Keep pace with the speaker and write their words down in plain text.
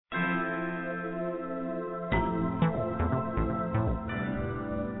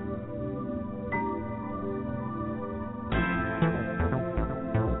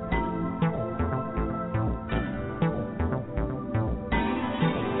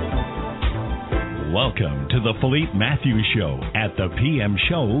Welcome to the Philippe Matthews Show at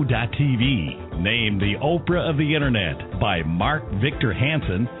thepmshow.tv. Named the Oprah of the Internet by Mark Victor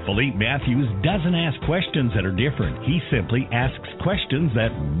Hansen, Philippe Matthews doesn't ask questions that are different. He simply asks questions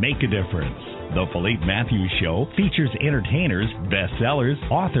that make a difference. The Philippe Matthews Show features entertainers, bestsellers,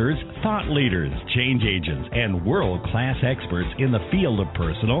 authors, thought leaders, change agents, and world-class experts in the field of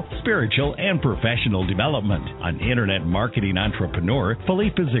personal, spiritual, and professional development. An internet marketing entrepreneur,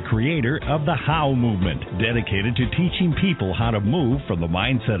 Philippe is the creator of the How movement, dedicated to teaching people how to move from the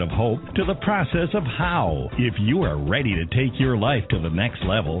mindset of hope to the process of how. If you are ready to take your life to the next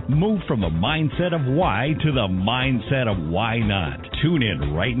level, move from the mindset of why to the mindset of why not. Tune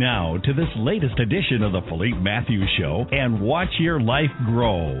in right now to this latest edition of the Philippe Matthews Show and watch your life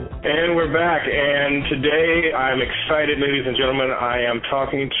grow. And we're back, and today I'm excited, ladies and gentlemen. I am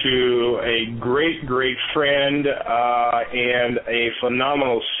talking to a great, great friend and a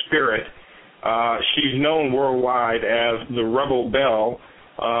phenomenal spirit. She's known worldwide as the Rebel Belle.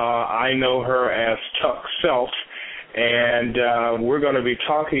 I know her as Tuck Self, and we're going to be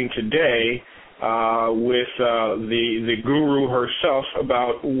talking today with the guru herself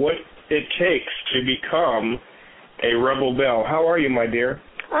about what it takes to become a Rebel Belle. How are you, my dear?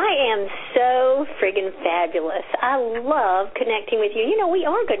 I am so friggin' fabulous. I love connecting with you. You know, we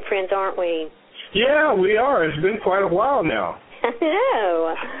are good friends, aren't we? Yeah, we are. It's been quite a while now. I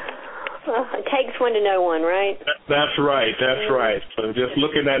know. Well, it takes one to know one, right? That's right. That's right. So just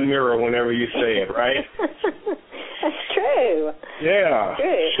look in that mirror whenever you say it, right? That's true. Yeah.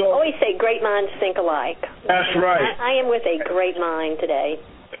 True. So, I always say great minds think alike. That's right. I am with a great mind today.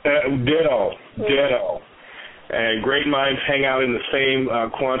 Ditto. And great minds hang out in the same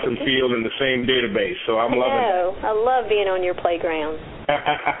quantum field in the same database. So I'm loving it. I love being on your playground.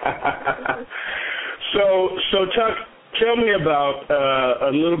 So Tuck, tell me about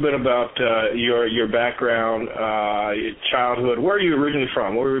a little bit about your background, your childhood. Where are you originally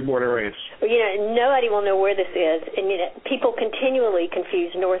from? Where were you born and raised? Well, you know, nobody will know where this is, and you know, people continually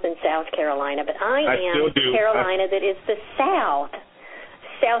confuse North and South Carolina, but I am Carolina that is the South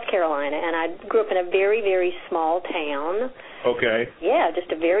Carolina, and I grew up in a very, very small town. Okay. Yeah,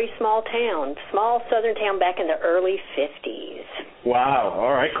 just a very small town, small southern town back in the early 50s. Wow.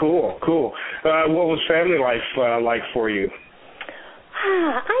 All right, cool. What was family life like for you?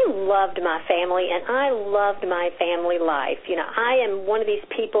 I loved my family, and I loved my family life. You know, I am one of these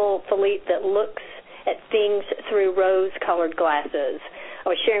people, Philippe, that looks at things through rose-colored glasses. I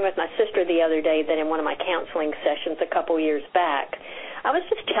was sharing with my sister the other day that in one of my counseling sessions a couple years back, I was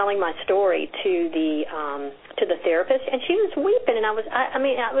just telling my story to the therapist, and she was weeping, and I was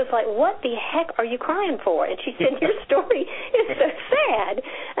like, what the heck are you crying for? And she said, your story is so sad.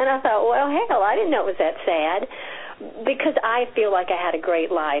 And I thought, well, hell, I didn't know it was that sad, because I feel like I had a great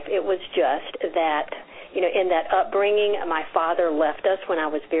life. It was just that, you know, in that upbringing, my father left us when I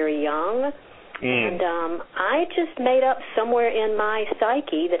was very young, and I just made up somewhere in my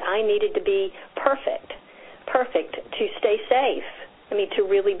psyche that I needed to be perfect to stay safe. I mean, to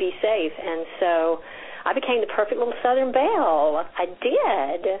really be safe. And so I became the perfect little Southern belle. I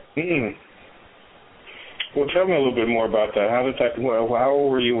did. Well, tell me a little bit more about that. How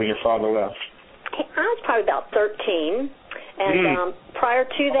old were you when your father left? I was probably about 13. And prior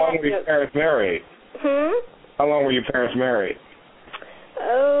to that... How long were your parents married? How long were your parents married?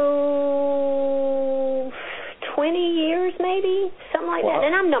 20 years maybe, something like that.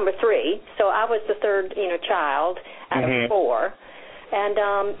 And I'm number 3, so I was the third, child out of 4. And,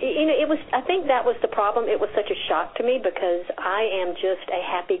 I think that was the problem. It was such a shock to me because I am just a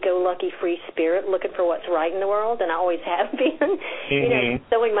happy-go-lucky free spirit looking for what's right in the world, and I always have been,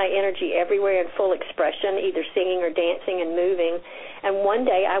 throwing my energy everywhere in full expression, either singing or dancing and moving. And one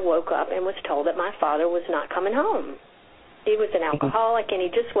day I woke up and was told that my father was not coming home. He was an alcoholic, and he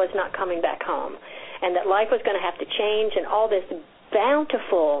just was not coming back home, and that life was going to have to change, and all this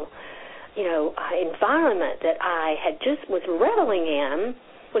bountiful environment that I had just was reveling in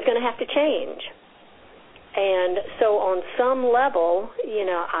was going to have to change. And so on some level,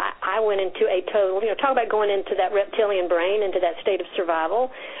 I went into a total, talk about going into that reptilian brain, into that state of survival.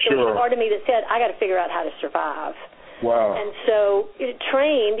 Sure. There was a part of me that said, I got to figure out how to survive. Wow. And so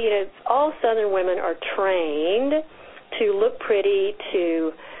trained, all Southern women are trained to look pretty,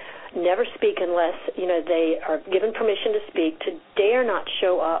 to never speak unless, they are given permission to speak, to dare not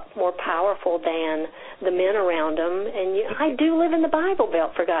show up more powerful than the men around them. And I do live in the Bible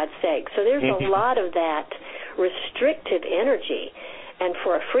Belt, for God's sake, so there's a lot of that restrictive energy. And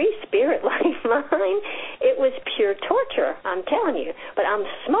for a free spirit like mine, it was pure torture, I'm telling you. But I'm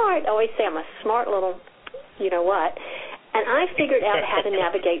smart. I always say I'm a smart little, And I figured out how to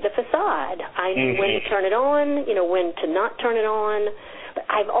navigate the facade. I knew when to turn it on, when to not turn it on. But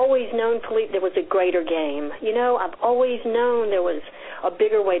I've always known, Philippe, there was a greater game. I've always known there was a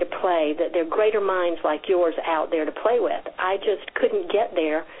bigger way to play, that there are greater minds like yours out there to play with. I just couldn't get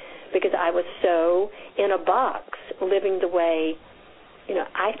there because I was so in a box, living the way,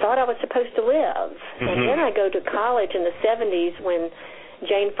 I thought I was supposed to live. And then I go to college in the 70s when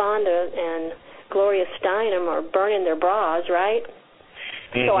Jane Fonda and Gloria Steinem are burning their bras, right?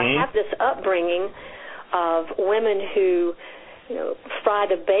 So I have this upbringing of women who, fry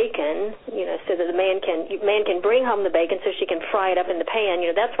the bacon, so that the man can bring home the bacon so she can fry it up in the pan.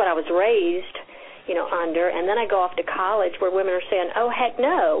 That's what I was raised, under. And then I go off to college where women are saying, oh, heck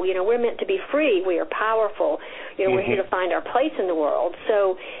no, we're meant to be free. We are powerful. We're here to find our place in the world.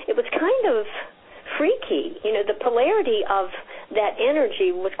 So it was kind of freaky. The polarity of that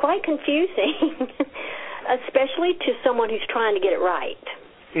energy was quite confusing, especially to someone who's trying to get it right.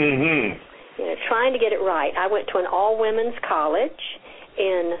 Trying to get it right. I went to an all-women's college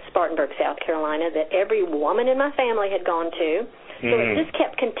in Spartanburg, South Carolina, that every woman in my family had gone to. So it just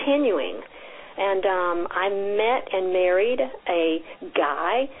kept continuing. And I met and married a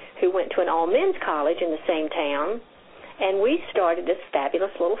guy who went to an all-men's college in the same town, and we started this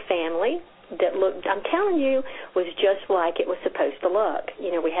fabulous little family that looked, I'm telling you, was just like it was supposed to look.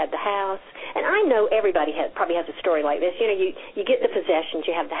 We had the house, and I know everybody probably has a story like this. You get the possessions,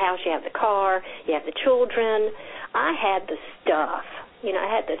 you have the house, you have the car, you have the children. I had the stuff. I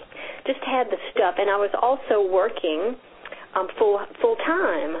had the stuff, and I was also working full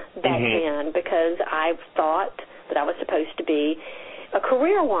time back then because I thought that I was supposed to be a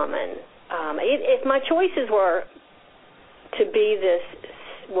career woman. If my choices were to be this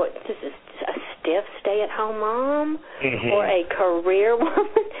is a stiff stay-at-home mom or a career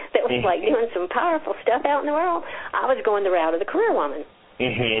woman that was like doing some powerful stuff out in the world, I was going the route of the career woman.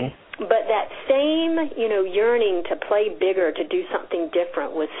 But that same, yearning to play bigger, to do something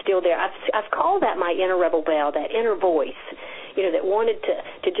different was still there. I've called that my inner Rebel Belle, that inner voice, that wanted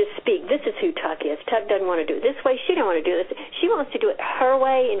to just speak. This is who Tuck is. Tuck doesn't want to do it this way. She don't want to do this. She wants to do it her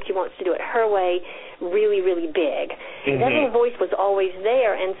way, and she wants to do it her way really, really big. That little voice was always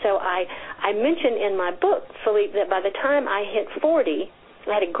there. And so I mentioned in my book, Philippe, that by the time I hit 40,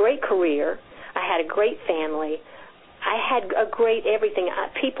 I had a great career. I had a great family. I had a great everything.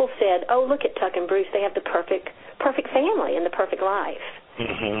 People said, oh, look at Tuck and Bruce. They have the perfect family and the perfect life.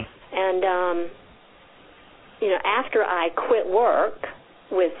 And, after I quit work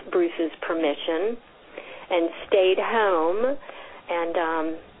with Bruce's permission and stayed home and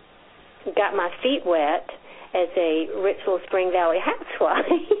got my feet wet as a Richville Spring Valley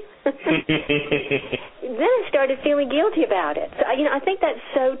housewife, then I started feeling guilty about it. So, I think that's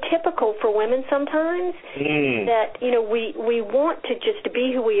so typical for women sometimes that, we want to just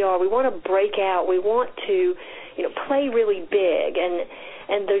be who we are. We want to break out. We want to, play really big,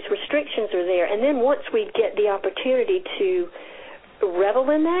 and those restrictions are there. And then once we get the opportunity to revel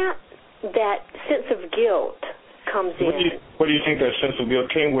in that sense of guilt comes in. What do you think that sense of guilt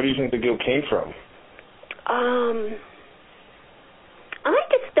came? Where do you think the guilt came from? I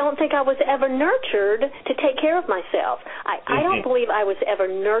just don't think I was ever nurtured to take care of myself. I don't believe I was ever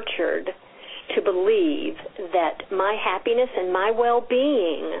nurtured to believe that my happiness and my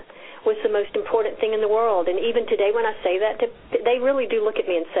well-being was the most important thing in the world. And even today when I say that, they really do look at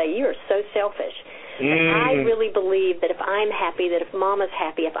me and say, you're so selfish. I really believe that if I'm happy, that if Mama's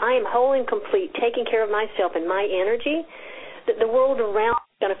happy, if I am whole and complete, taking care of myself and my energy, that the world around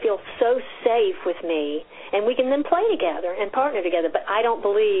is going to feel so safe with me, and we can then play together and partner together. But I don't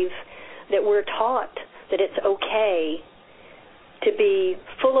believe that we're taught that it's okay to be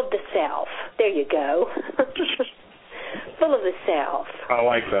full of the self. There you go. Full of the self. I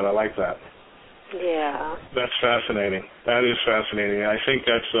like that. Yeah. That's fascinating. That is fascinating. I think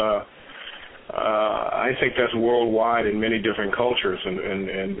that's worldwide in many different cultures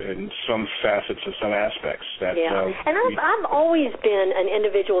and some facets and some aspects. And I've always been an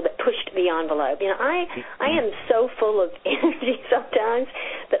individual that pushed the envelope. I am so full of energy sometimes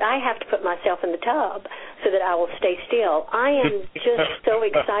that I have to put myself in the tub so that I will stay still. I am just so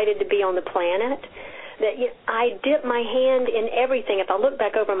excited to be on the planet that I dip my hand in everything. If I look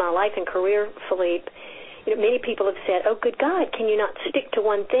back over my life and career, Philippe, many people have said, oh, good God, can you not stick to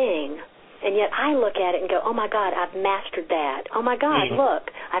one thing? And yet I look at it and go, oh, my God, I've mastered that. Oh, my God, look,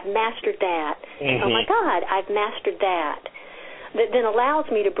 I've mastered that. Oh, my God, I've mastered that. That then allows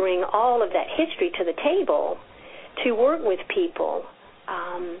me to bring all of that history to the table to work with people,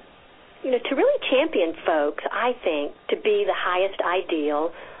 to really champion folks, I think, to be the highest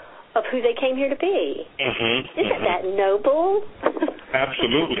ideal of who they came here to be. Isn't that noble?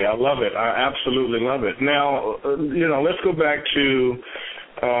 Absolutely. I love it. I absolutely love it. Now, let's go back to,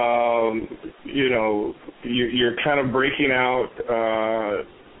 you're kind of breaking out,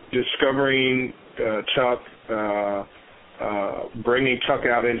 discovering Tuck, bringing Tuck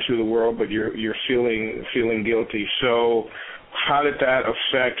out into the world, but you're feeling guilty. So how did that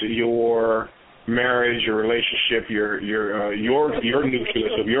affect your marriage, your relationship, your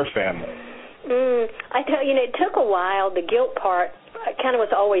nucleus of your family? I tell you, it took a while. The guilt part kind of was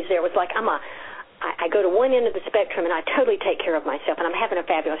always there. It was like I go to one end of the spectrum and I totally take care of myself and I'm having a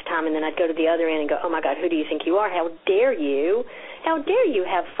fabulous time, and then I'd go to the other end and go, oh my God, who do you think you are? How dare you? How dare you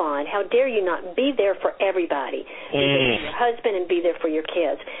have fun? How dare you not be there for everybody? Be there for your husband and be there for your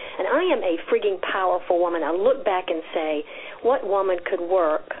kids. And I am a frigging powerful woman. I look back and say, what woman could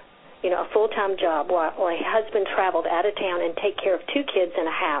work, a full-time job while a husband traveled out of town and take care of 2 kids in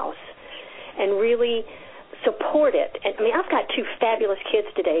a house and really support it? And, I've got 2 fabulous kids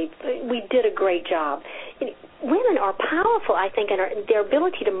today. We did a great job. Women are powerful, I think, and their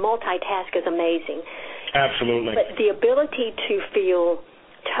ability to multitask is amazing. Absolutely. But the ability to feel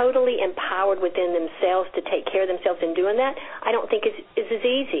totally empowered within themselves to take care of themselves in doing that, I don't think is as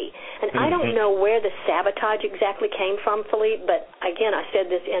easy. And I don't know where the sabotage exactly came from, Philippe, but again, I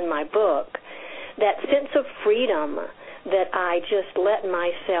said this in my book, that sense of freedom that I just let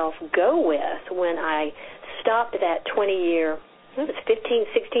myself go with when I stopped that 20-year, it was 15,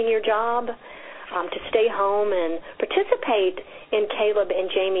 16-year job to stay home and participate in Caleb and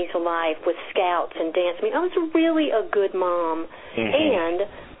Jamie's life with scouts and dance. I was really a good mom. And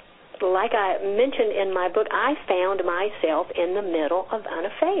like I mentioned in my book, I found myself in the middle of an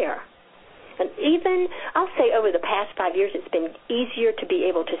affair. And even, I'll say over the past 5 years, it's been easier to be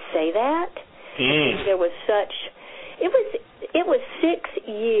able to say that. There was such, it was 6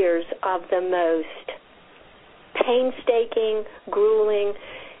 years of the most painstaking, grueling,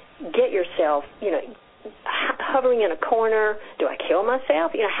 get yourself, hovering in a corner. Do I kill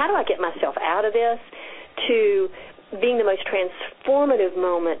myself? How do I get myself out of this? To being the most transformative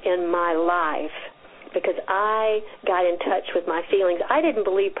moment in my life, because I got in touch with my feelings. I didn't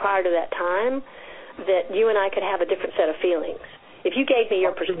believe prior to that time that you and I could have a different set of feelings. If you gave me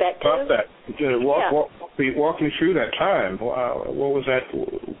your perspective. About that. Walk me through that time. What was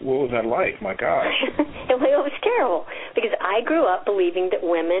that like? My gosh. It was terrible, because I grew up believing that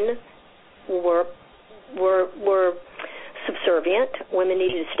women were subservient. Women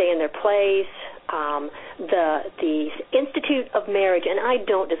needed to stay in their place. The Institute of Marriage, and I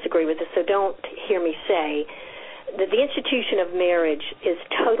don't disagree with this, so don't hear me say that the institution of marriage is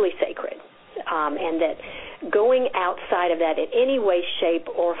totally sacred, and that going outside of that in any way, shape,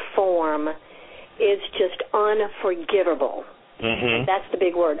 or form is just unforgivable. That's the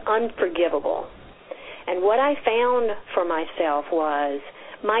big word, unforgivable. And what I found for myself was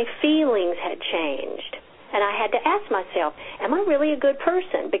my feelings had changed. And I had to ask myself, am I really a good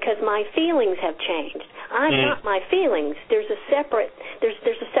person? Because my feelings have changed. I'm not my feelings. There's a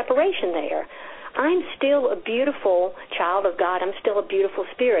separation there. I'm still a beautiful child of God. I'm still a beautiful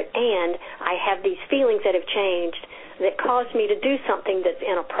spirit. And I have these feelings that have changed that caused me to do something that's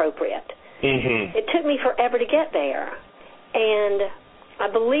inappropriate. It took me forever to get there. And I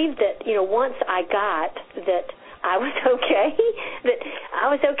believe that, once I got that I was okay,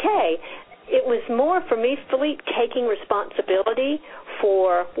 it was more for me, Philippe, taking responsibility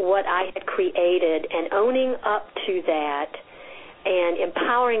for what I had created and owning up to that and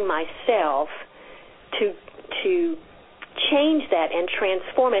empowering myself to change that and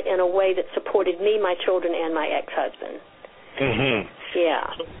transform it in a way that supported me, my children, and my ex-husband. Yeah.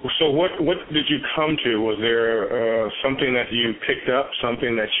 So what did you come to? Was there something that you picked up,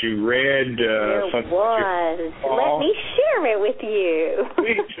 something that you read? There was. Let me share it with you.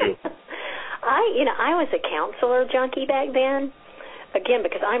 Please do. I was a counselor junkie back then, again,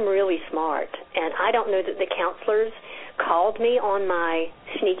 because I'm really smart, and I don't know that the counselors called me on my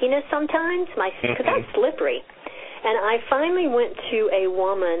sneakiness sometimes, because I'm slippery. And I finally went to a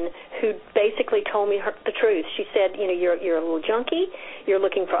woman who basically told me the truth. She said, you're a little junkie. You're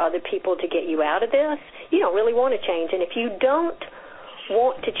looking for other people to get you out of this. You don't really want to change. And if you don't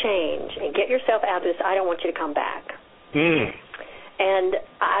want to change and get yourself out of this, I don't want you to come back. And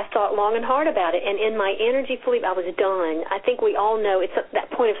I thought long and hard about it. And in my energy, Philippe, I was done. I think we all know it's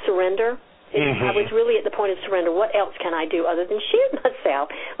that point of surrender. I was really at the point of surrender. What else can I do other than shoot myself,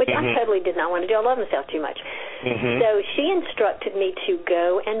 which I totally did not want to do. I love myself too much. So she instructed me to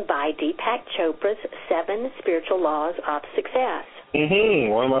go and buy Deepak Chopra's 7 Spiritual Laws of Success.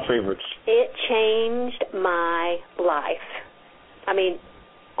 One of my favorites. It changed my life.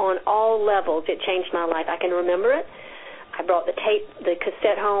 on all levels. It changed my life. I can remember it. I brought the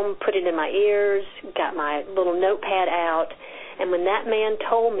cassette home, put it in my ears, got my little notepad out, and when that man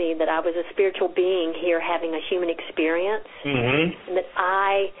told me that I was a spiritual being here having a human experience, and that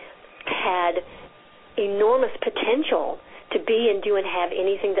I had enormous potential to be and do and have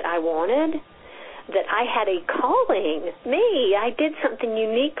anything that I wanted, that I had a calling, I did something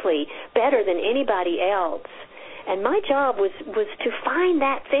uniquely better than anybody else, and my job was to find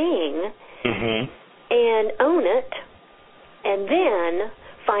that thing and own it, and then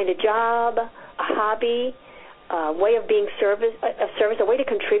find a job, a hobby, a way of being service, a way to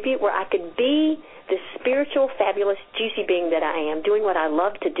contribute where I could be the spiritual, fabulous, juicy being that I am, doing what I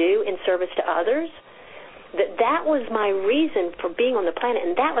love to do in service to others. That was my reason for being on the planet,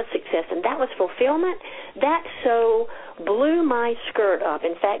 and that was success, and that was fulfillment. That so blew my skirt up.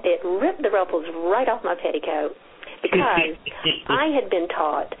 In fact, it ripped the ruffles right off my petticoat, because I had been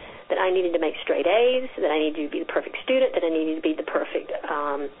taught that I needed to make straight A's, that I needed to be the perfect student, that I needed to be the perfect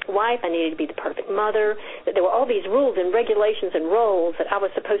wife, I needed to be the perfect mother, that there were all these rules and regulations and roles that I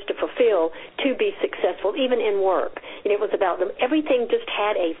was supposed to fulfill to be successful, even in work. And it was about them. Everything just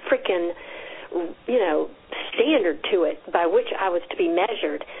had a frickin', standard to it by which I was to be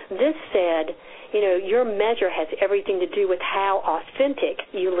measured. This said, your measure has everything to do with how authentic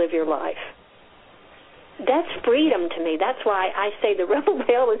you live your life. That's freedom to me. That's why I say the Rebel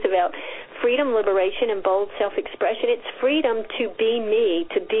Belle is about freedom, liberation, and bold self-expression. It's freedom to be me,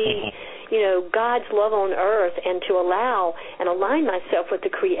 to be, God's love on earth, and to allow and align myself with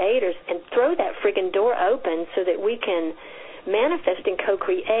the creators and throw that friggin' door open so that we can manifest and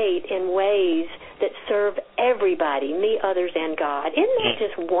co-create in ways that serve everybody, me, others, and God. Isn't that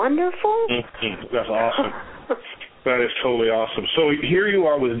just wonderful? That's awesome. That is totally awesome. So here you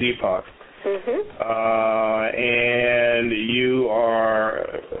are with Deepak. And you are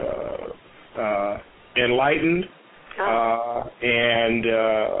enlightened, and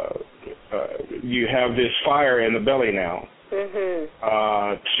you have this fire in the belly now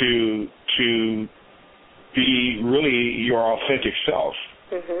to be really your authentic self,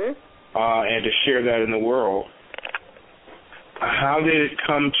 and to share that in the world. How did it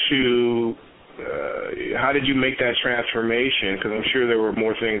come to? How did you make that transformation? Because I'm sure there were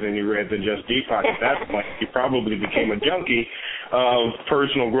more things than you read than just Deepak at that point. You probably became a junkie of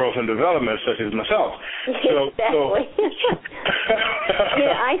personal growth and development, such as myself. Exactly.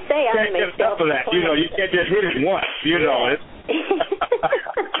 I say I'm a self of that. You can't just hit it once. You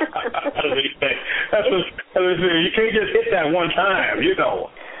can't just hit that one time.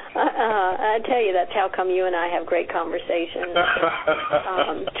 I tell you, that's how come you and I have great conversations.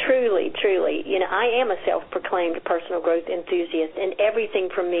 Truly. I am a self-proclaimed personal growth enthusiast, and everything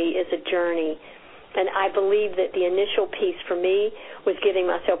for me is a journey. And I believe that the initial piece for me was giving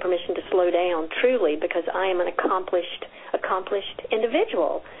myself permission to slow down, truly, because I am an accomplished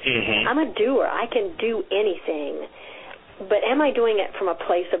individual. I'm a doer. I can do anything. But am I doing it from a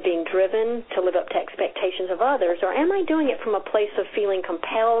place of being driven to live up to expectations of others, or am I doing it from a place of feeling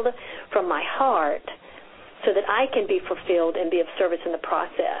compelled from my heart so that I can be fulfilled and be of service in the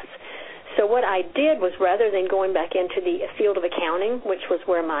process? So what I did was, rather than going back into the field of accounting, which was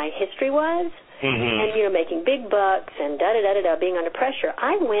where my history was, and making big bucks and being under pressure,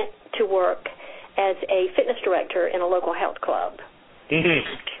 I went to work as a fitness director in a local health club.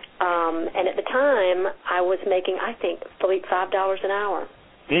 And at the time, I was making, I think, $5 an hour.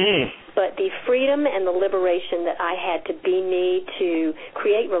 But the freedom and the liberation that I had to be me, to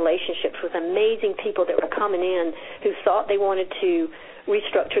create relationships with amazing people that were coming in who thought they wanted to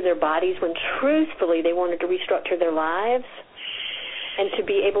restructure their bodies when truthfully they wanted to restructure their lives, and to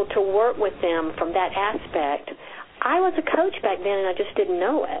be able to work with them from that aspect. I was a coach back then, and I just didn't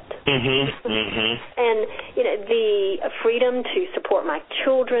know it. And, the freedom to support my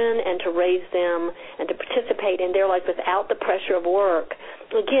children and to raise them and to participate in their life without the pressure of work,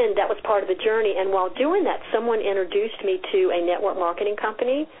 again, that was part of the journey. And while doing that, someone introduced me to a network marketing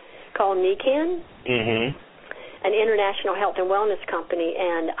company called NECAN, an international health and wellness company,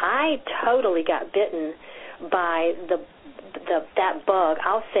 and I totally got bitten by that bug,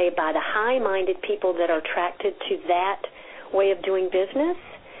 I'll say, by the high-minded people that are attracted to that way of doing business,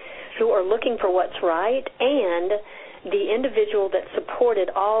 who are looking for what's right, and the individual that supported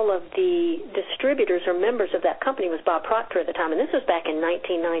all of the distributors or members of that company was Bob Proctor at the time, and this was back in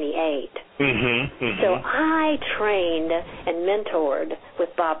 1998. So I trained and mentored with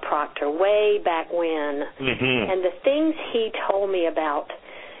Bob Proctor way back when, and the things he told me about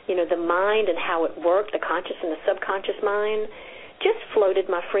the mind and how it worked, the conscious and the subconscious mind, just floated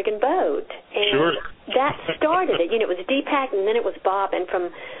my friggin' boat. And sure. that started it. It was Deepak, and then it was Bob. And from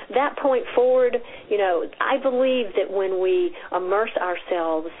that point forward, I believe that when we immerse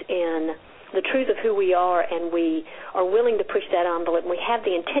ourselves in the truth of who we are, and we are willing to push that envelope, and we have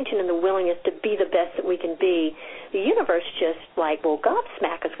the intention and the willingness to be the best that we can be, the universe just will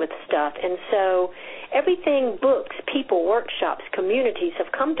gobsmack us with stuff. And so everything, books, people, workshops, communities have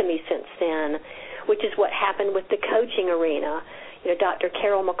come to me since then, which is what happened with the coaching arena. Dr.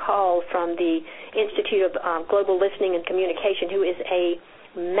 Carol McCall from the Institute of Global Listening and Communication, who is a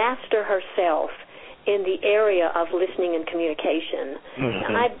master herself in the area of listening and communication.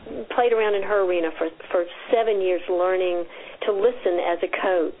 Mm-hmm. I played around in her arena for 7 years learning to listen as a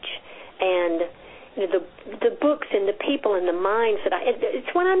coach. And the books and the people and the minds that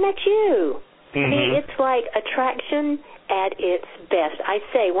it's when I met you. Mm-hmm. I mean, it's like attraction at its best. I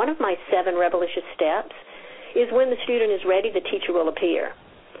say one of my 7 rebellious steps is when the student is ready, the teacher will appear.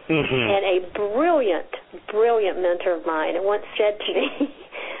 Mm-hmm. And a brilliant, brilliant mentor of mine once said to me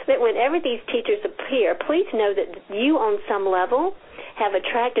that whenever these teachers appear, please know that you on some level have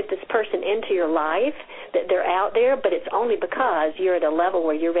attracted this person into your life, that they're out there, but it's only because you're at a level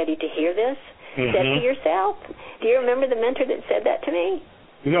where you're ready to hear this. Mm-hmm. Said to yourself. Do you remember the mentor that said that to me?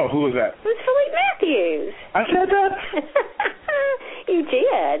 No, who was that? It was Philippe Matthews. I said that? You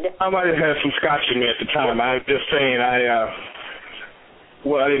did. I might have had some scotch in me at the time. I'm just saying I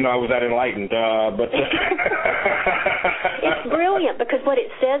didn't know I was that enlightened, but it's brilliant because what it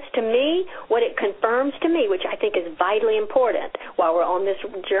says to me, what it confirms to me, which I think is vitally important while we're on this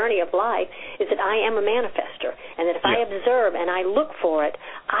journey of life, is that I am a manifester, and that if I observe and I look for it,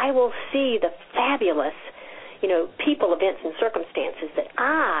 I will see the fabulous, people, events, and circumstances that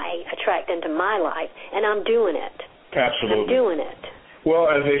I attract into my life, and I'm doing it. Absolutely. I'm doing it. Well,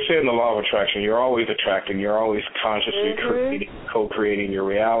 as they say in the law of attraction, you're always attracting. You're always consciously co-creating your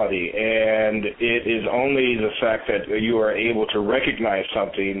reality. And it is only the fact that you are able to recognize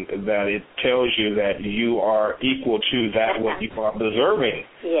something that it tells you that you are equal to that what you are observing.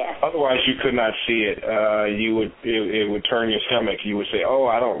 Yes. Otherwise, you could not see it. It would turn your stomach. You would say, "Oh,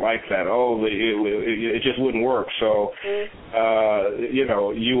 I don't like that. Oh, it just wouldn't work." So,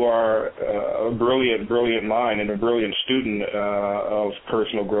 you are a brilliant, brilliant mind and a brilliant student of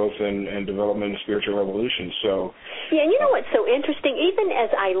personal growth and development and spiritual evolution. So, yeah, and you know what's so interesting? Even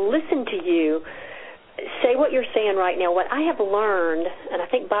as I listen to you say what you're saying right now, what I have learned, and I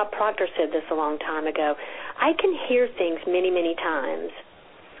think Bob Proctor said this a long time ago, I can hear things many, many times,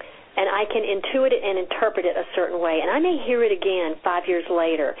 and I can intuit it and interpret it a certain way, and I may hear it again 5 years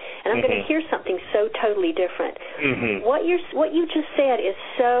later, and I'm going to hear something so totally different. Mm-hmm. What you just said is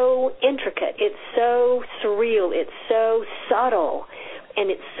so intricate, it's so surreal, it's so subtle, and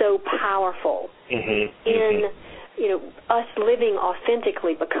it's so powerful in us living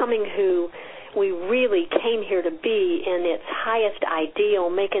authentically, becoming who we really came here to be in its highest ideal,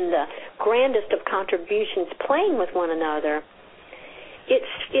 making the grandest of contributions, playing with one another.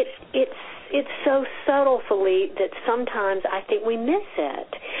 It's so subtle, Philippe, that sometimes I think we miss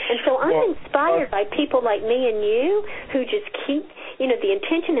it. And so I'm inspired by people like me and you who just keep, the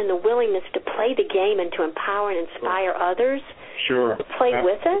intention and the willingness to play the game and to empower and inspire others to play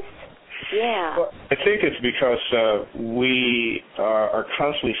with us. Yeah. Well, I think it's because we are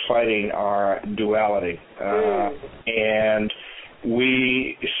constantly fighting our duality, and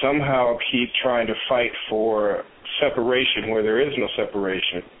we somehow keep trying to fight for separation where there is no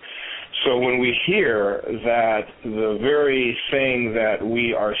separation. So when we hear that the very thing that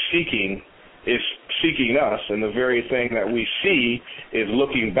we are seeking is seeking us, and the very thing that we see is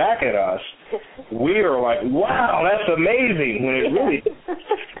looking back at us, we are like, wow, that's amazing, when it really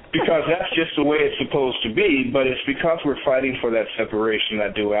because that's just the way it's supposed to be, but it's because we're fighting for that separation,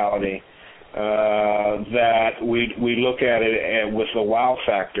 that duality, that we look at it with the wow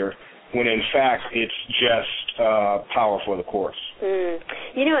factor, when in fact it's just power for the course.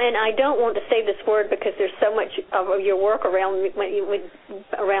 And I don't want to say this word because there's so much of your work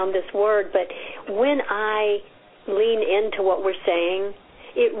around this word, but when I lean into what we're saying,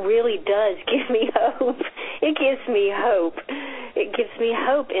 it really does give me hope. It gives me hope. It gives me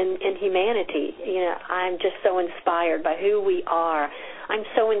hope in humanity. I'm just so inspired by who we are. I'm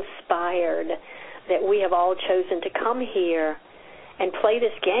so inspired that we have all chosen to come here and play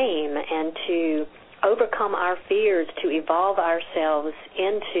this game and to overcome our fears, to evolve ourselves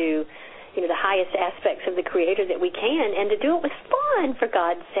into the highest aspects of the Creator that we can, and to do it with fun, for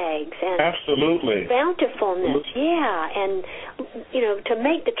God's sakes. And absolutely. Bountifulness, and to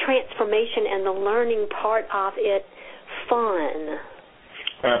make the transformation and the learning part of it fun.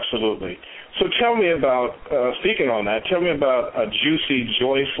 Absolutely. So tell me about, speaking on that, tell me about a juicy,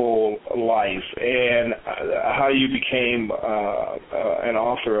 joyful life and how you became an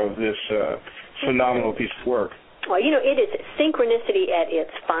author of this phenomenal piece of work. Well, it is synchronicity at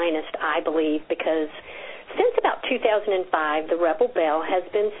its finest, I believe, because since about 2005, the Rebel Belle has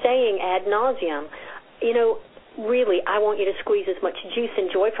been saying ad nauseum, really, I want you to squeeze as much juice and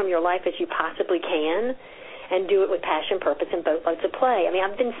joy from your life as you possibly can, and do it with passion, purpose, and boatloads of play. I mean,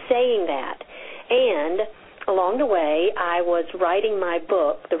 I've been saying that. And along the way, I was writing my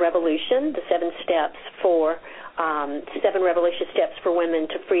book, The Revolution, the 7 Revolution Steps for Women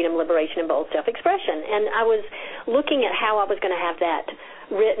to Freedom, Liberation, and Bold Self-Expression. And I was looking at how I was going to have that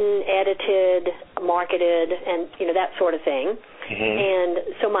written, edited, marketed, and, that sort of thing. Mm-hmm.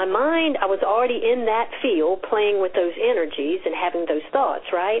 And so my mind, I was already in that field, playing with those energies and having those thoughts,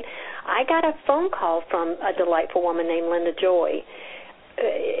 right? I got a phone call from a delightful woman named Linda Joy.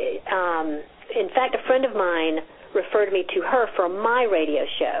 In fact, a friend of mine referred me to her for my radio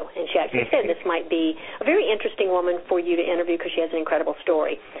show, and she actually said this might be a very interesting woman for you to interview because she has an incredible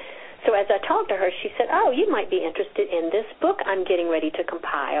story. So as I talked to her, she said, you might be interested in this book I'm getting ready to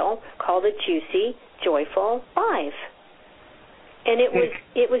compile called The Juicy, Joyful Life. And it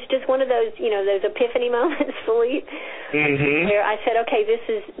was just one of those, those epiphany moments, Philippe, where I said, okay, this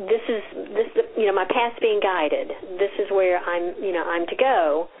is my path's being guided. This is where I'm to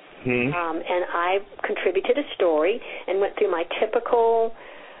go. And I contributed a story and went through my typical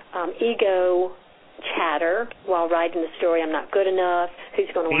ego chatter while writing the story. I'm not good enough. Who's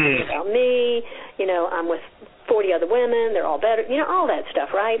going to want to hear about me? I'm with 40 other women. They're all better. All that stuff,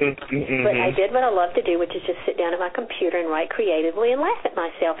 right? But I did what I love to do, which is just sit down at my computer and write creatively and laugh at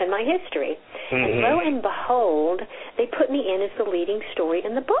myself and my history. And lo and behold, they put me in as the leading story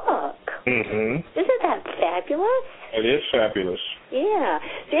in the book. Isn't that fabulous? It is fabulous. Yeah.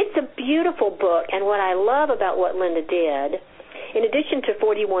 It's a beautiful book, and what I love about what Linda did, in addition to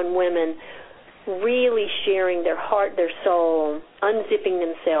 41 women really sharing their heart, their soul, unzipping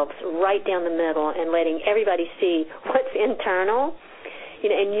themselves right down the middle and letting everybody see what's internal,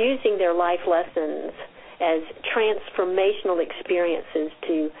 and using their life lessons as transformational experiences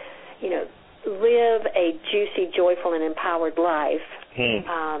to, live a juicy, joyful, and empowered life.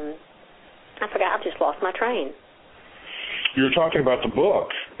 I forgot. I've just lost my train. You were talking about the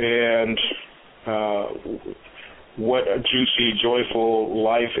book and what a juicy, joyful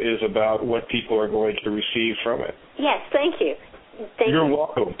life is about, what people are going to receive from it. Yes, thank you. You're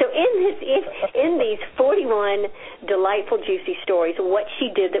welcome. So in these 41 delightful, juicy stories, what she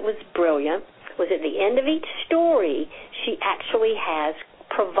did that was brilliant was at the end of each story, she actually has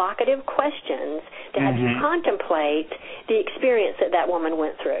provocative questions to have you contemplate the experience that woman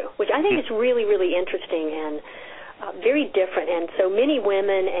went through, which I think is really, really interesting and very different. And so many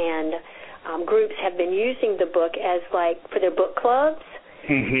women and groups have been using the book as for their book clubs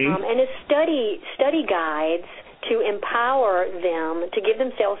and as study guides to empower them, to give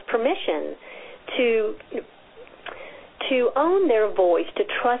themselves permission to own their voice, to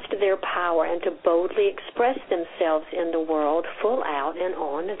trust their power, and to boldly express themselves in the world full out and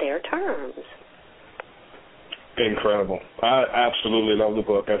on their terms. Incredible. I absolutely love the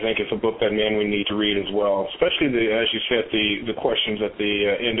book. I think it's a book that men we need to read as well, especially, as you said, the questions at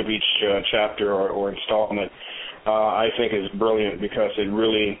the end of each chapter or installment, I think is brilliant because it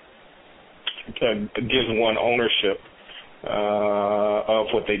really gives one ownership of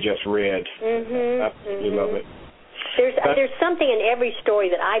what they just read. Absolutely love it. There's something in every story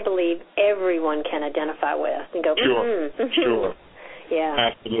that I believe everyone can identify with and go, Sure.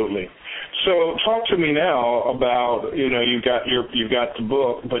 Yeah. Absolutely. So talk to me now about, you've got the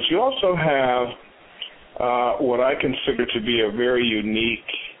book, but you also have what I consider to be a very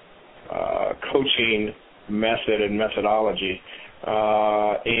unique coaching method and methodology.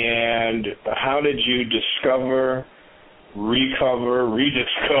 And how did you discover, recover,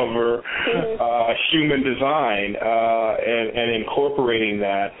 rediscover human design and incorporating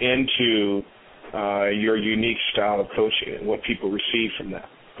that into your unique style of coaching and what people receive from that?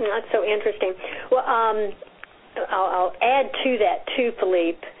 That's so interesting. Well, I'll add to that too,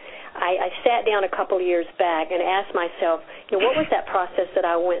 Philippe. I sat down a couple of years back and asked myself, what was that process that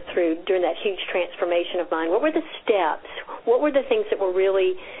I went through during that huge transformation of mine? What were the steps? What were the things that were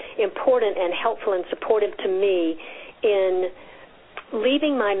really important and helpful and supportive to me in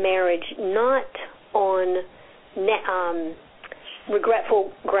leaving my marriage not on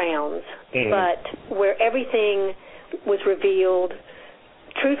regretful grounds, but where everything was revealed,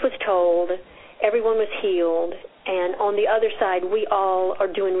 truth was told, everyone was healed, and on the other side, we all are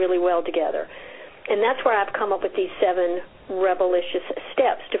doing really well together. And that's where I've come up with these 7 Rebelicious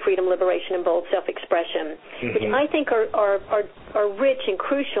Steps to Freedom, Liberation, and Bold Self-Expression, which I think are rich and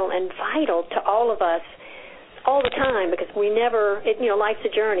crucial and vital to all of us all the time, because we never, life's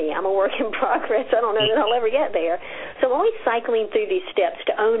a journey. I'm a work in progress. I don't know that I'll ever get there. So I'm always cycling through these steps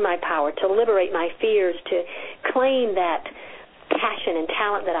to own my power, to liberate my fears, to claim that passion and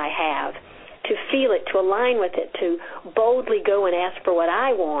talent that I have, to feel it, to align with it, to boldly go and ask for what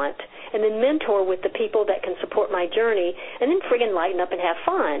I want, and then mentor with the people that can support my journey, and then friggin' lighten up and have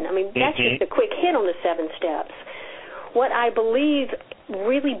fun. I mean, that's just a quick hit on the 7 steps. What I believe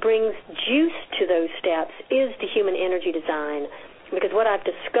really brings juice to those steps is the human energy design, because what I've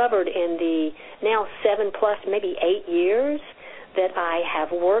discovered in the now 7+, maybe 8 years that I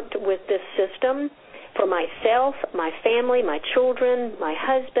have worked with this system for myself, my family, my children, my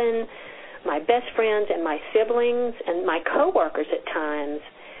husband, my best friends, and my siblings, and my coworkers at times,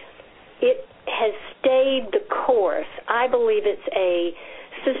 it has stayed the course. I believe it's a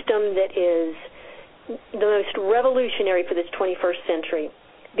system that is the most revolutionary for this 21st century,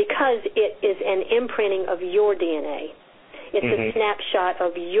 because it is an imprinting of your DNA. It's a snapshot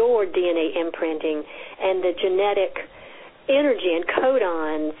of your DNA imprinting and the genetic energy and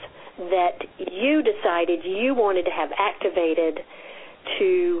codons that you decided you wanted to have activated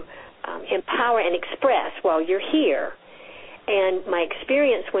to empower and express while you're here. And my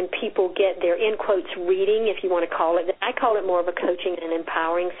experience when people get their, in quotes, reading, if you want to call it, I call it more of a coaching and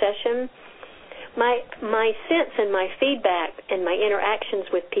empowering session. My sense and my feedback and my interactions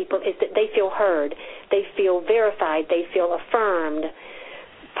with people is that they feel heard, they feel verified, they feel affirmed.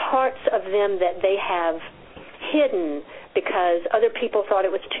 Parts of them that they have hidden because other people thought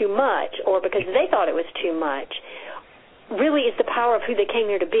it was too much or because they thought it was too much really is the power of who they came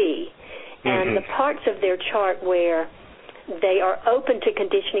here to be. And the parts of their chart where they are open to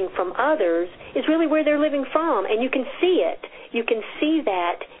conditioning from others is really where they're living from, and you can see it. You can see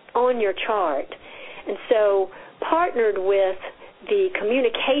that on your chart. And so partnered with the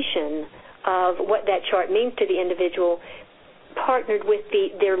communication of what that chart means to the individual, partnered with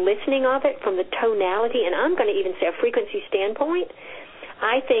their listening of it from the tonality, and I'm going to even say a frequency standpoint,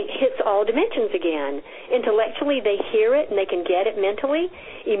 I think hits all dimensions again. Intellectually, they hear it and they can get it mentally.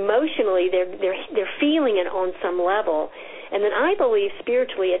 Emotionally, they're feeling it on some level. And then I believe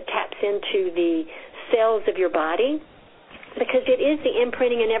spiritually it taps into the cells of your body, because it is the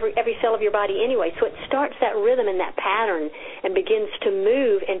imprinting in every cell of your body anyway. So it starts that rhythm and that pattern and begins to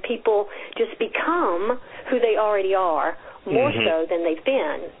move, and people just become who they already are, more so than they've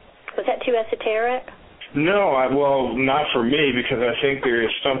been. Was that too esoteric? No, well, not for me, because I think there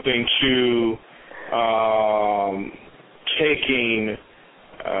is something to taking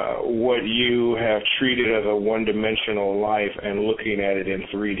what you have treated as a one-dimensional life and looking at it in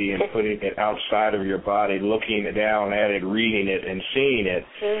 3D and putting it outside of your body, looking down at it, reading it, and seeing it,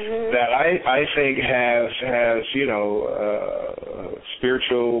 that I think has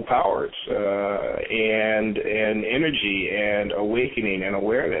spiritual powers and energy and awakening and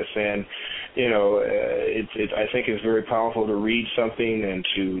awareness. And I think it's very powerful to read something and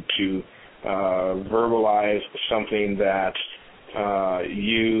to verbalize something that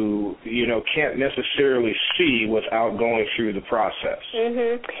you can't necessarily see without going through the process. And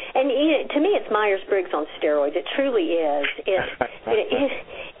to me, it's Myers-Briggs on steroids. It truly is.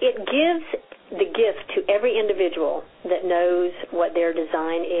 It gives the gift to every individual that knows what their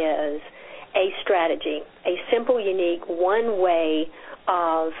design is, a strategy, a simple, unique, one way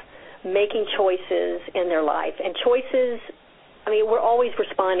of making choices in their life. And choices, we're always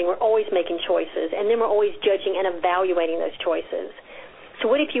responding, we're always making choices, and then we're always judging and evaluating those choices. So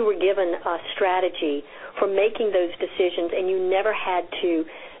what if you were given a strategy for making those decisions and you never had to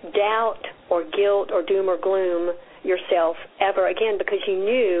doubt or guilt or doom or gloom yourself ever again, because you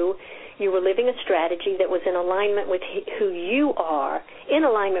knew you were living a strategy that was in alignment with who you are, in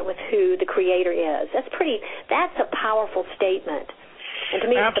alignment with who the Creator is. That's a powerful statement. And to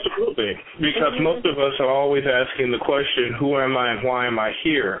me, absolutely, because most of us are always asking the question, who am I and why am I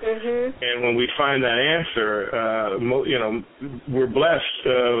here? And when we find that answer, we're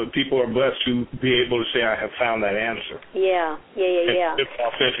blessed. People are blessed to be able to say, I have found that answer. Yeah.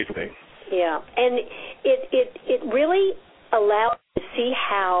 Authentically. Yeah, and it really allows you to see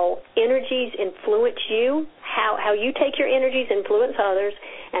how energies influence you, how you take your energies influence others,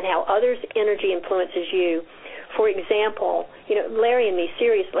 and how others' energy influences you. For example, Larry and me,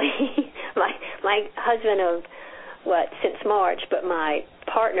 seriously, my husband of, since March, but my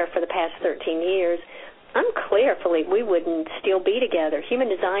partner for the past 13 years, unclear, Philippe, we wouldn't still be together. Human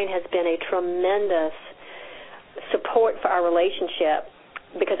design has been a tremendous support for our relationship.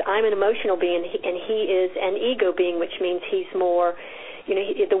 because I'm an emotional being and he is an ego being, which means he's more,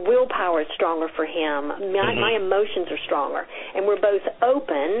 the willpower is stronger for him. My emotions are stronger. And we're both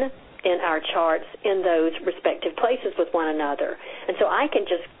open in our charts in those respective places with one another. And so I can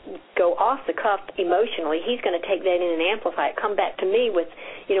just go off the cuff emotionally. He's going to take that in and amplify it, come back to me with,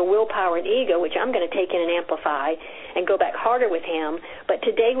 willpower and ego, which I'm going to take in and amplify and go back harder with him. But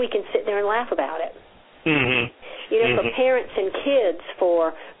today we can sit there and laugh about it. For parents and kids,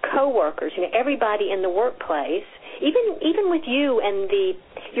 for coworkers, everybody in the workplace, even with you and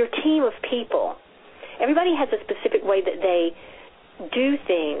your team of people, everybody has a specific way that they do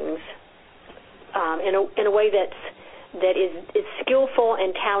things in a way that is skillful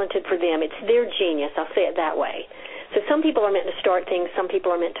and talented for them. It's their genius. I'll say it that way. So some people are meant to start things. Some people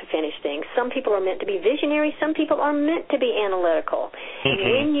are meant to finish things. Some people are meant to be visionary. Some people are meant to be analytical. And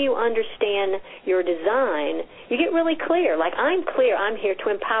when you understand your design, you get really clear. Like, I'm clear. I'm here to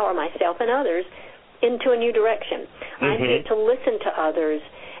empower myself and others into a new direction. I'm here to listen to others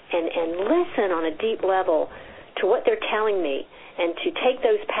and listen on a deep level to what they're telling me, and to take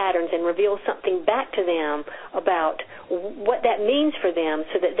those patterns and reveal something back to them about what that means for them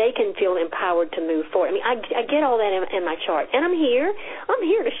so that they can feel empowered to move forward. I mean, I get all that in my chart, and I'm here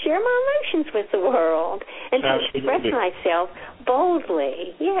to share my emotions with the world and to express myself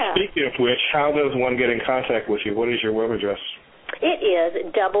boldly. Yeah. Speaking of which, how does one get in contact with you? What is your web address? It is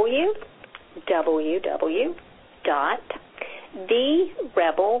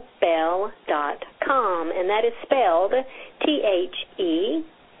www.therebelbelle.com, and that is spelled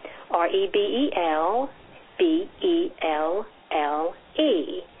TheRebelBelle.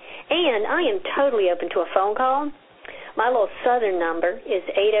 And I am totally open to a phone call. My little southern number is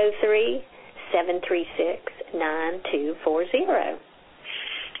 803-736-9240.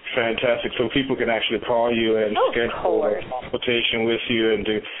 Fantastic. So people can actually call you and schedule a consultation with you and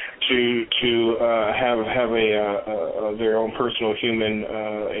to have their own personal human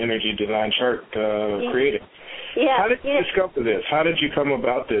energy design chart created. Yeah. How did you discover this? How did you come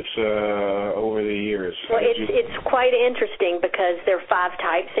about this over the years? Well, it's quite interesting because there are 5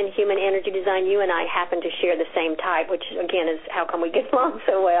 types in human energy design. You and I happen to share the same type, which, again, is how come we get along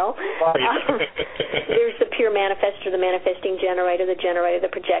so well. There's the pure manifestor, the manifesting generator, the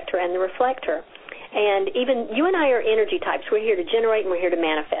projector, and the reflector. And even you and I are energy types. We're here to generate and we're here to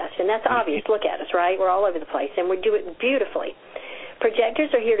manifest. And that's obvious. Look at us, right? We're all over the place, and we do it beautifully.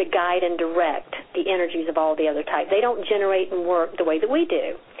 Projectors are here to guide and direct the energies of all the other types. They don't generate and work the way that we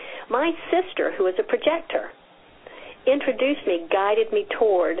do. My sister, who is a projector, introduced me, guided me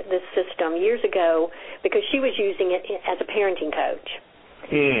toward this system years ago because she was using it as a parenting coach.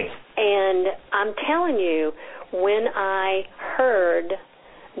 And I'm telling you, when I heard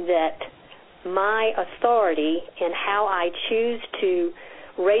that my authority and how I choose to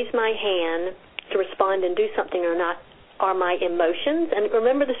raise my hand to respond and do something or not are my emotions. And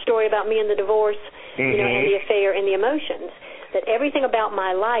remember the story about me and the divorce, and the affair and the emotions, that everything about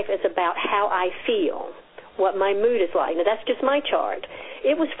my life is about how I feel, what my mood is like. Now, that's just my chart.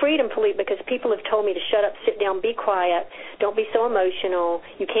 It was freedom, Philippe, because people have told me to shut up, sit down, be quiet, don't be so emotional,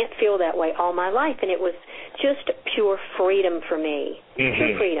 you can't feel that way all my life. And it was just pure freedom for me,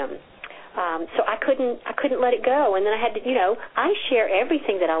 pure freedom. So I couldn't let it go. And then I had to, I share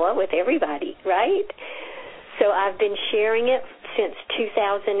everything that I love with everybody, right? So I've been sharing it since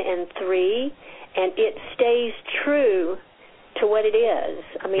 2003, and it stays true to what it is.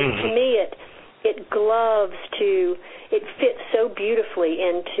 I mean, to me, it fits so beautifully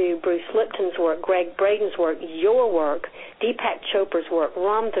into Bruce Lipton's work, Greg Braden's work, your work, Deepak Chopra's work,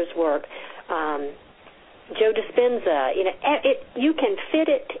 Ramtha's work, Joe Dispenza. You can fit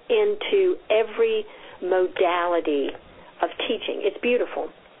it into every modality of teaching. It's beautiful.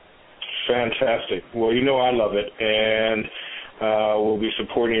 Fantastic. Well, I love it, and we'll be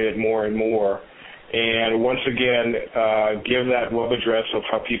supporting it more and more. And once again, give that web address of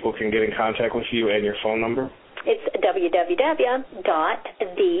how people can get in contact with you and your phone number. It's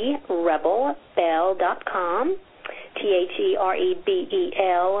www.therebelbelle.com,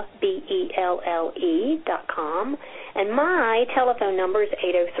 TheRebelBelle.com, and my telephone number is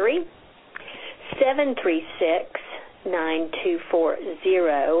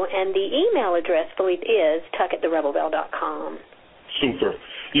 803-736-9240, and the email address, Philippe, is tuck@therebelbelle.com. Super.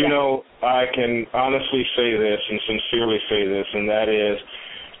 I can honestly say this and sincerely say this, and that is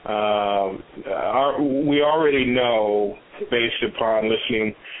we already know, based upon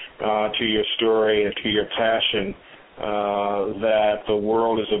listening to your story and to your passion, that the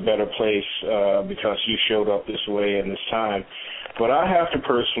world is a better place because you showed up this way in this time. But I have to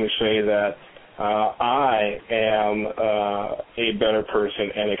personally say that I am a better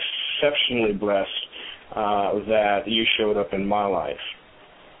person and exceptionally blessed that you showed up in my life,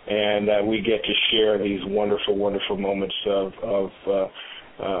 and that we get to share these wonderful, wonderful moments of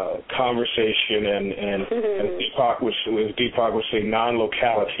conversation and Deepak would say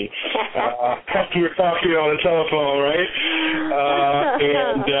non-locality. We're talking on the telephone, right?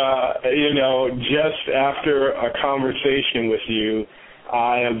 And just after a conversation with you,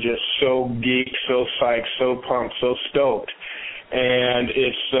 I am just so geeked, so psyched, so pumped, so stoked. And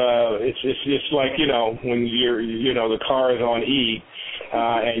it's like, when the car is on E,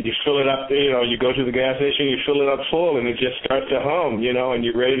 and you fill it up, you go to the gas station, you fill it up full, and it just starts to hum, and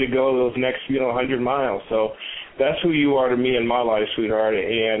you're ready to go those next, 100 miles. So that's who you are to me in my life, sweetheart,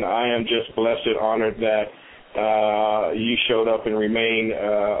 and I am just blessed and honored that you showed up and remain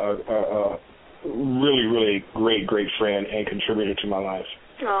a really, really great, great friend and contributor to my life.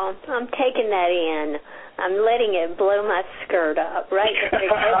 Oh, I'm taking that in. I'm letting it blow my skirt up right over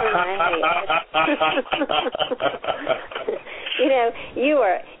my head. You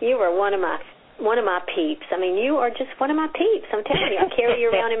are one of my peeps. I mean, you are just one of my peeps. I'm telling you, I carry you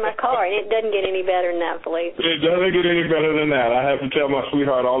around in my car, and it doesn't get any better than that, Philippe. It doesn't get any better than that. I have to tell my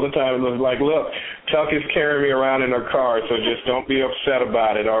sweetheart all the time, like, look, Tuck is carrying me around in her car, so just don't be upset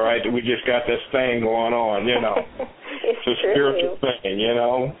about it, all right? We just got this thing going on, It's a spiritual thing,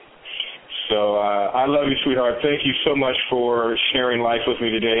 So I love you, sweetheart. Thank you so much for sharing life with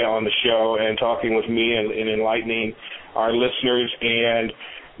me today on the show and talking with me and enlightening our listeners. And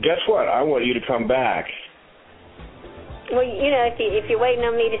guess what? I want you to come back. Well, if you're waiting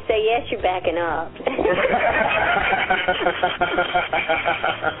on me to say yes, you're backing up.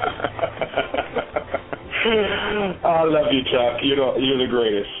 I love you, Chuck. You're the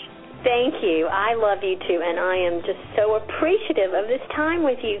greatest. Thank you. I love you, too, and I am just so appreciative of this time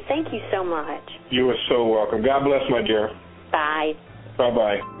with you. Thank you so much. You are so welcome. God bless, my dear. Bye.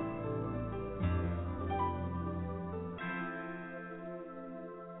 Bye-bye.